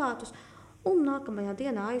savus salātus, un nākamajā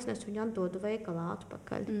dienā aiznesu viņu atdodu veikalā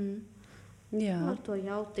atpakaļ. Ar to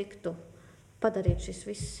jau tiktu padarīt šis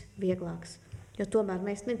viss vieglāks. Jo tomēr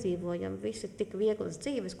mēs nedzīvojam visi tik vieglas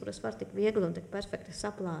dzīves, kuras var tik viegli un tik perfekti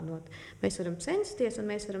saplānot. Mēs varam censties un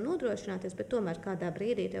mēs varam nodrošināties, bet tomēr kādā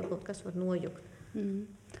brīdī tev kaut kas var nojukt.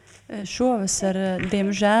 Šovasar,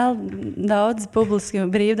 diemžēl, daudz publiski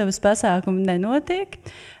brīvdabas pasākumu nenotiek,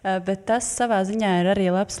 bet tas savā ziņā ir arī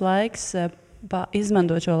labs laiks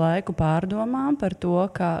izmantot šo laiku pārdomām par to,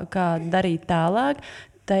 kā darīt tālāk,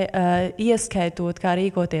 ieskaitot, kā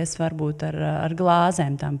rīkoties varbūt ar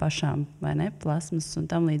glāzēm tām pašām, vai ne, plasmas un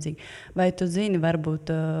tam līdzīgi. Vai tu zini,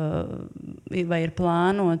 varbūt, vai ir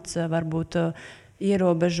plānots, varbūt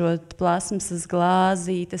ierobežot plasmasas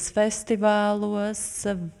glāzītes festivālos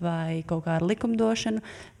vai kaut kā ar likumdošanu,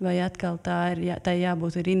 vai atkal tā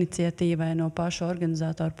jābūt ir iniciatīvai no pašu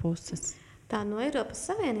organizatoru puses? Tā no Eiropas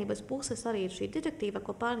Savienības puses arī ir šī direktīva,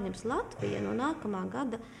 ko pārņems Latvija. No nākamā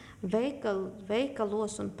gada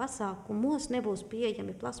veikalos un pasākumos nebūs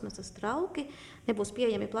pieejami plasmasas trauki, nebūs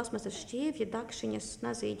pieejami plasmasas šķievji, dakšiņas,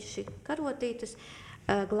 nazīģi, karotītes.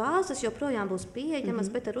 Glāzes joprojām būs pieejamas,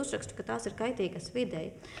 bet ar uzrakstu, ka tās ir kaitīgas videi.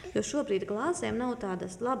 Jo šobrīd glāzēm nav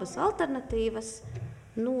tādas labas alternatīvas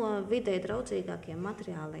no videi draudzīgākiem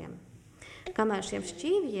materiāliem. Kamēr šiem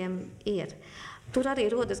šķīvjiem ir, tur arī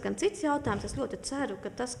rodas gan cits jautājums. Es ļoti ceru, ka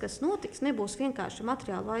tas, kas notiks, nebūs vienkārši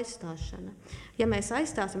materiālu aizstāšana. Ja mēs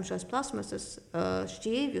aizstāsim šos plasmasas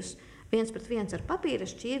šķīvjus viens pret viens ar papīra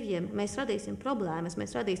šķīvjiem, mēs radīsim problēmas,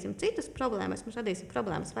 mēs radīsim citas problēmas, mēs radīsim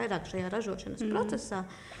problēmas vairāk šajā ražošanas procesā,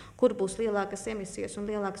 kur būs lielākas emisijas un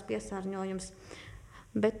lielāks piesārņojums.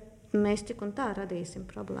 Bet mēs tik un tā radīsim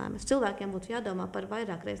problēmas. Cilvēkiem būtu jādomā par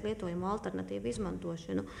vairākreiz lietojumu alternatīvu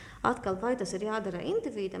izmantošanu. Atkal, vai tas ir jādara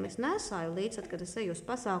individam? Es nesāju līdzi, kad es eju uz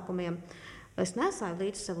pasākumiem, es nesāju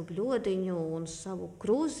līdzi savu bļodiņu un savu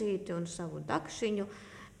krūzīti un savu dakšiņu.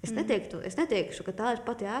 Es neteikšu, ka tā ir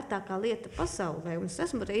pati ērtākā lieta pasaulē, un es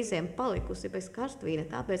esmu reizēm palikusi bez karstvīna,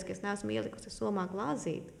 tāpēc, ka es neesmu ielikusi somā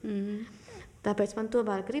glāzīti. Tāpēc man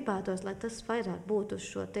tomēr gribētos, lai tas vairāk būtu uz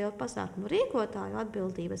šo pasākumu rīkotāju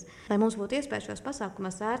atbildības, lai mums būtu iespēja šos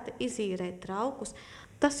pasākumus ērti izīrēt traukus.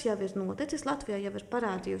 Tas jau ir noticis. Latvijā jau ir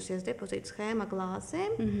parādījusies depozīta schēma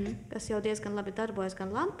glāzēm, kas jau diezgan labi darbojas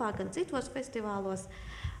gan Lampā, gan citos festivālos.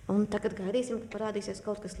 Un tagad gaidīsim, ka parādīsies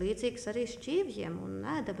kaut kas līdzīgs arī šķīvjiem un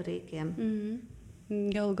ēdabrīkiem.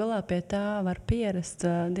 Galu galā pie tā var pierast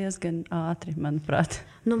diezgan ātri, manuprāt.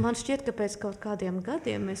 Man šķiet, ka pēc kaut kādiem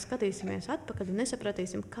gadiem mēs skatīsimies atpakaļ un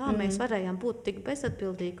nesapratīsim, kā mēs varējām būt tik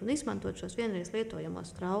bezatbildīgi un izmantot šos vienreiz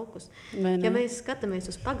lietojamos traukus. Ja mēs skatāmies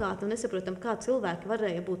uz pagātni un nesaprotam, kā cilvēki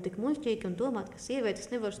varēja būt tik muļķīgi un domāt, ka sievietes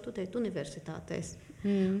nevar studēt universitātēs.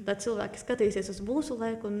 Tad cilvēki skatīsies uz mūsu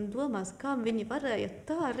laiku un domās, kā viņi varēja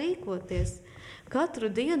tā rīkoties. Katru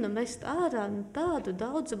dienu mest ārā tādu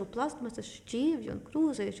daudzumu plasmasas šķīvju un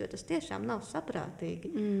krūzīšu, jo tas tiešām nav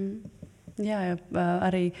saprātīgi. Jā,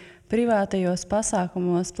 arī privātajos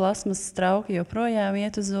pasākumos plasmasas trauki joprojām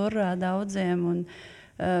iet uz urā daudziem. Un,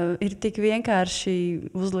 ir tik vienkārši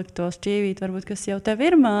uzlikt to šķīvīti, varbūt, kas jau tev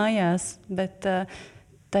ir mājās, bet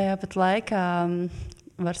tajā pat laikā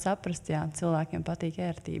var saprast, jā, cilvēkiem patīk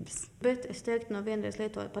ērtības. Bet es teiktu,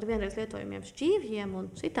 par vienreiz lietojamiem šķīvjiem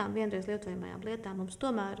un citām vienreiz lietojamajām lietām mums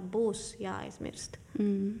tomēr būs jāaizmirst.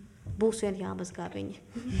 Būs vien jāmazgā viņi.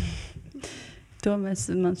 To mēs,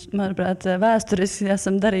 manuprāt, vēsturiski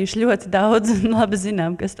esam darījuši ļoti daudz un labi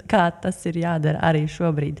zinām, kā tas ir jādara arī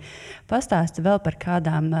šobrīd. Pastāsti vēl par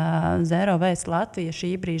kādām Zero Waste Latvija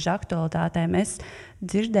šī brīža aktualitātēm. Es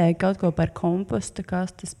dzirdēju kaut ko par komposta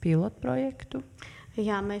kastes pilotprojektu.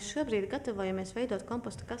 Jā, mēs šobrīd gatavojamies veidot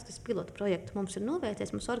komposta kastes pilotprojektu. Mums ir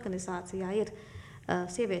novērties, mums organizācijā ir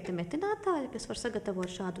sieviete metinātāja, kas var sagatavot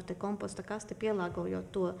šādu te komposta kasti, pielāgojot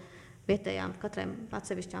to vietējām katram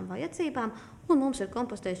atsevišķām vajadzībām, un mums ir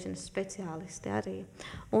kompostēšanas speciālisti arī.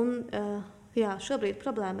 Un, jā, šobrīd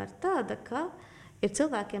problēma ir tāda, ka ir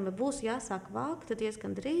cilvēkiem būs jāsāk vākt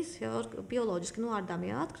diezgan drīz bioloģiski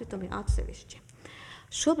noārdāmie atkritumi atsevišķi.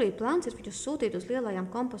 Šobrīd plāns ir viņus sūtīt uz lielajām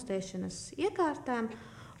kompostēšanas iekārtām,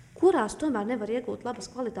 kurās tomēr nevar iegūt labas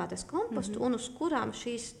kvalitātes kompostu un uz kurām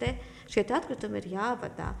šie atkritumi ir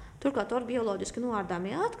jāvadā. Turklāt bioloģiski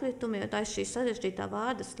noārdāmie atkritumi, aiz šī sarežģītā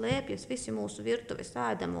vārda slēpjas visi mūsu virtuves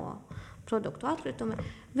ēdamo produktu atkritumi.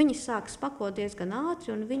 Viņi sāk spakot diezgan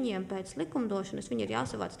ātri, un viņiem pēc likumdošanas viņi ir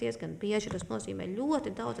jāsavāc diezgan bieži. Tas nozīmē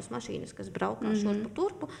ļoti daudzas mašīnas, kas braukā šurpu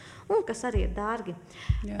turpu, un kas arī ir dārgi.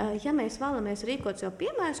 Ja mēs vēlamies rīkot jau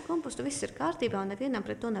piemērs kompostu, viss ir kārtībā, un nevienam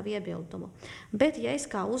pret to nav iebildumu. Bet, ja es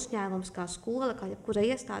kā uzņēmums, kā skola, kā jebkura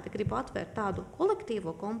iestāde gribu atvērt tādu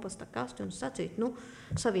kolektīvo komposta kasti un sacīt,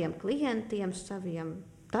 saviem klientiem, saviem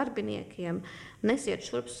darbiniekiem, nesiet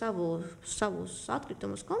šurp savus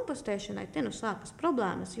atkritumus kompostēšanai, te sākas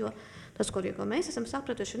problēmas, jo tas, ko mēs esam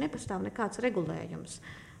sapratuši, nepastāv nekāds regulējums.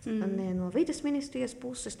 Ne no vides ministrijas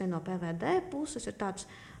puses, ne no PVD puses ir tāds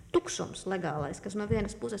tukšums legālais, kas no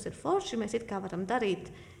vienas puses ir forši, mēs it kā varam darīt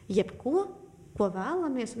jebko, ko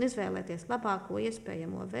vēlamies un izvēlēties labāko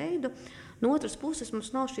iespējamo veidu. No otras puses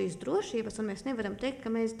mums nav šīs drošības, un mēs nevaram teikt, ka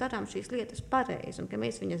mēs darām šīs lietas pareizi un ka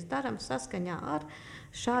mēs viņas darām saskaņā ar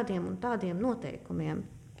šādiem un tādiem noteikumiem.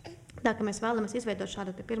 Tā ka mēs vēlamies izveidot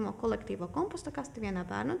šādu pirmo kolektīvo komposta kasti vienā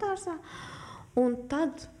bērnu dārzā, un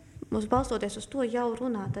tad mums balstoties uz to jau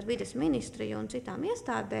runāt ar vides ministriju un citām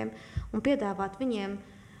iestādēm un piedāvāt viņiem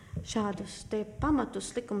šādus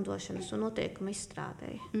pamatus likumdošanas un noteikumu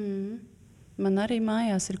izstrādēji. Man arī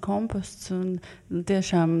mājās ir komposts, un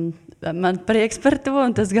tiešām man prieks par to,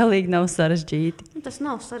 un tas galīgi nav sarežģīti. Tas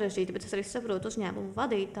nav sarežģīti, bet es arī saprotu uzņēmumu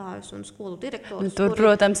vadītājus un skolu direktorus. Tur,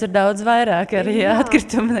 protams, ir daudz vairāk arī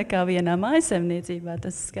atkritumu nekā vienā mājsaimniecībā,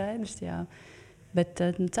 tas ir skaidrs, jā. Bet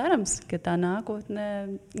cerams, ka tā nākotnē,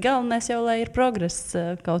 galvenais jau, lai ir progress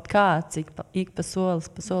kaut kāds, ik pa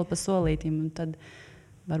solītim, un tad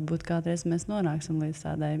varbūt kādreiz mēs nonāksim līdz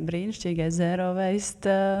tādai brīnišķīgai Zero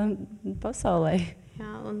Waste pasaulē.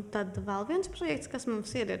 Jā, un tad vēl viens projekts, kas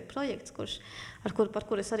mums ir projekts, par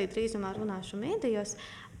kuru es arī drīzumā runāšu mēdījos.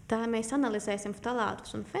 Tā mēs analizēsim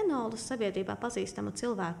ftalātus un fenolus sabiedrībā pazīstamu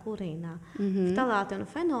cilvēku urīnā. Ftalāti un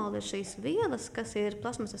fenoli ir šīs vielas, kas ir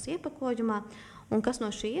plasmasas iepakojumā un kas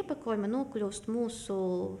no šī iepakojuma nokļūst mūsu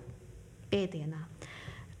ēdienā.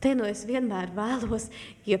 Te es vienmēr vēlos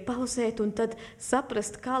iepauzēt un tad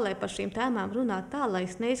saprast, kā lai par šīm tēmām runāt tā, lai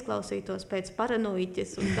es neizklausītos pēc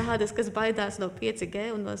paranoiķes un tādas, kas baidās no 5G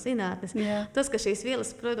un no zinātnes. Tas, ka šīs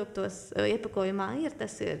vielas produktos iepakojumā ir,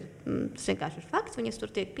 tas vienkārši ir fakts. Viņas tur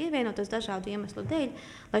tiek pievienotas dažādu iemeslu dēļ,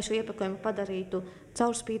 lai šo iepakojumu padarītu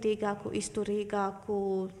caurspīdīgāku, izturīgāku,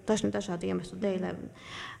 dažādu iemeslu dēļ.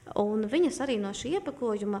 Un viņas arī no šī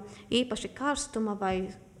iepakojuma īpaši karstuma vai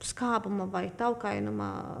skābuma vai taukainuma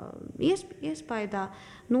iespaidā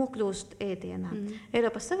nokļūst ēdienā.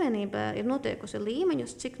 Eiropas Savienība ir noteikusi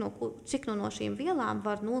līmeņus, cik no šīm vielām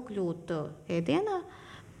var nokļūt ēdienā,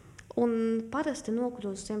 un parasti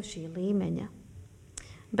nokļūst zem šī līmeņa.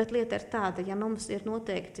 Bet lieta ir tāda, ja mums ir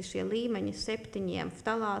noteikti šie līmeņi 7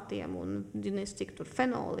 ftalātiem un cik tur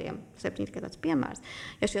fenoliem, 7 kā tāds piemērs,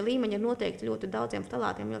 ja šie līmeņi ir noteikti ļoti daudziem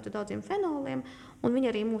ftalātiem, ļoti daudziem fenoliem, un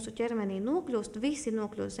viņi arī mūsu ķermenī nokļūst, visi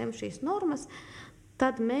nokļūst zem šīs normas,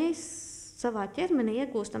 tad mēs savā ķermenī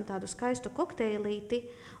iegūstam tādu skaistu kokteilīti,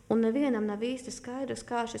 un nevienam nav īsti skaidrs,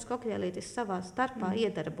 kā šis kokteilītis savā starpā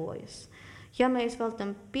iedarbojas. Ja mēs vēl tam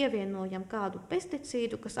pievienojam kādu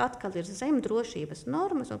pesticīdu, kas atkal ir zem drošības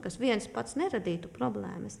normas un kas viens pats neradītu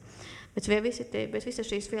problēmas, bet visas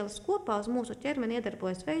šīs vielas kopā uz mūsu ķermeni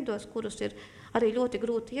iedarbojas veidos, kurus ir arī ļoti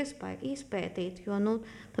grūti izpētīt, jo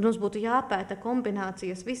tad mums būtu jāpēta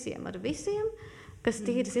kombinācijas visiem ar visiem, kas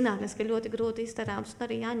tīri zinātniski ļoti grūti izdarāms, un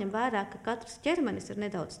arī jāņem vērā, ka katrs ķermenis ir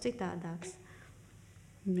nedaudz citādāks.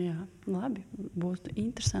 Jā, labi. Būtu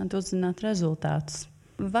interesanti uzzināt rezultātus.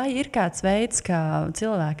 Vai ir kāds veids, kā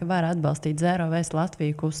cilvēki var atbalstīt Zero Waste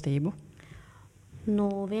Latviju kustību?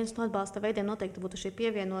 Viens no atbalsta veidiem noteikti būtu šī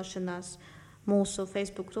pievienošanās mūsu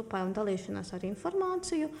Facebook grupai un dalīšanās ar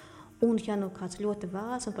informāciju. Un, ja kāds ļoti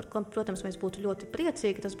vēlas, un par ko, protams, mēs būtu ļoti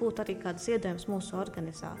priecīgi, tas būtu arī kāds ziedojums mūsu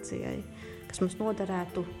organizācijai, kas mums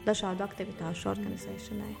noderētu dažādu aktivitāšu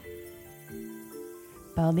organizēšanai.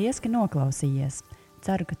 Paldies, ka noklausījies!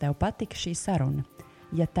 Ceru, ka tev patika šī saruna.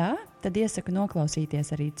 Ja tā, tad iesaku noklausīties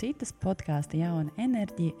arī citas podkāsta Jauna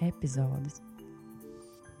enerģija epizodes.